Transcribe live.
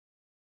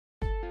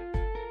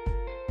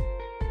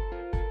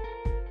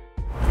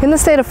In the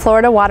state of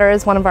Florida, water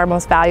is one of our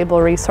most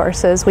valuable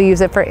resources. We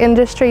use it for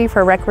industry,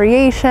 for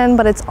recreation,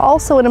 but it's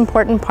also an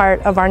important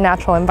part of our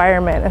natural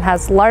environment. It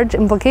has large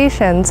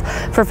implications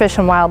for fish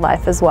and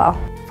wildlife as well.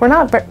 If we're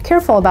not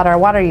careful about our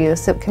water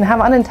use, it can have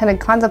unintended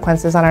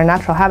consequences on our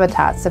natural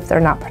habitats if they're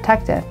not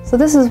protected. So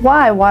this is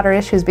why water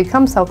issues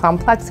become so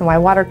complex and why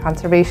water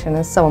conservation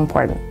is so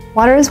important.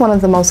 Water is one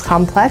of the most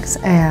complex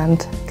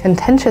and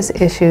contentious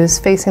issues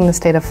facing the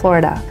state of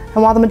Florida.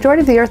 And while the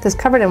majority of the earth is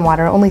covered in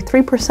water, only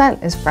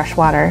 3% is fresh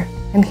water.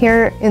 And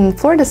here in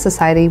Florida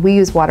society, we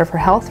use water for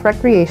health,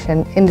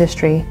 recreation,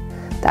 industry,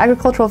 the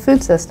agricultural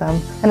food system,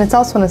 and it's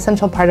also an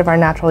essential part of our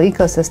natural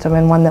ecosystem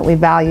and one that we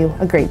value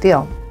a great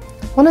deal.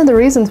 One of the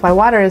reasons why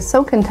water is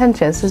so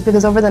contentious is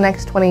because over the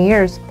next 20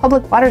 years,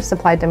 public water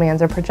supply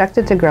demands are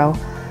projected to grow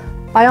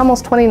by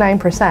almost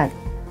 29%.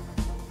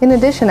 In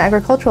addition,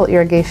 agricultural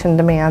irrigation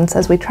demands,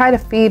 as we try to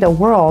feed a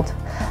world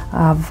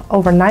of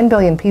over 9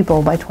 billion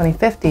people by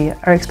 2050,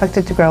 are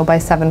expected to grow by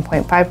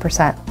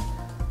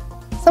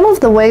 7.5%. Some of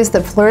the ways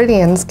that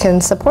Floridians can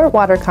support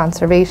water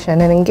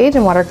conservation and engage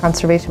in water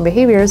conservation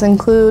behaviors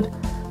include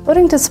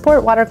voting to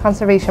support water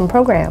conservation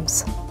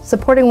programs,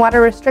 supporting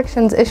water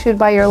restrictions issued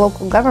by your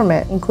local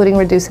government, including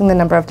reducing the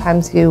number of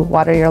times you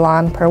water your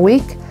lawn per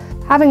week,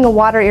 having a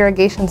water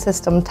irrigation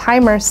system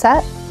timer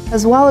set,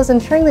 as well as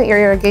ensuring that your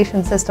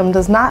irrigation system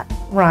does not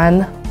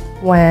run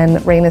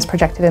when rain is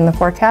projected in the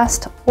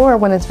forecast or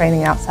when it's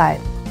raining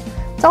outside.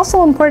 It's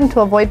also important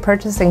to avoid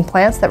purchasing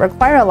plants that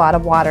require a lot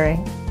of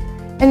watering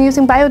and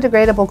using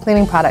biodegradable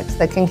cleaning products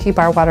that can keep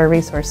our water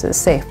resources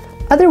safe.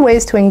 Other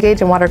ways to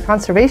engage in water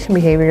conservation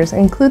behaviors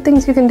include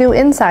things you can do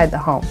inside the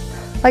home,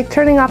 like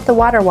turning off the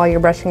water while you're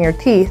brushing your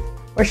teeth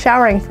or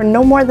showering for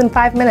no more than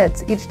 5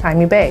 minutes each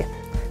time you bathe.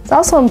 It's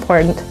also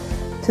important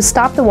to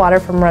stop the water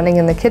from running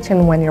in the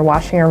kitchen when you're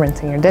washing or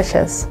rinsing your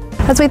dishes.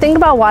 As we think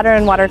about water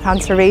and water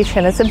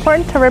conservation, it's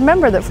important to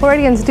remember that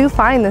Floridians do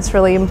find this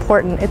really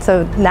important. It's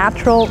a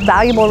natural,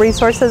 valuable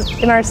resource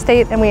in our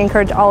state, and we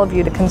encourage all of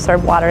you to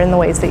conserve water in the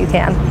ways that you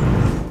can.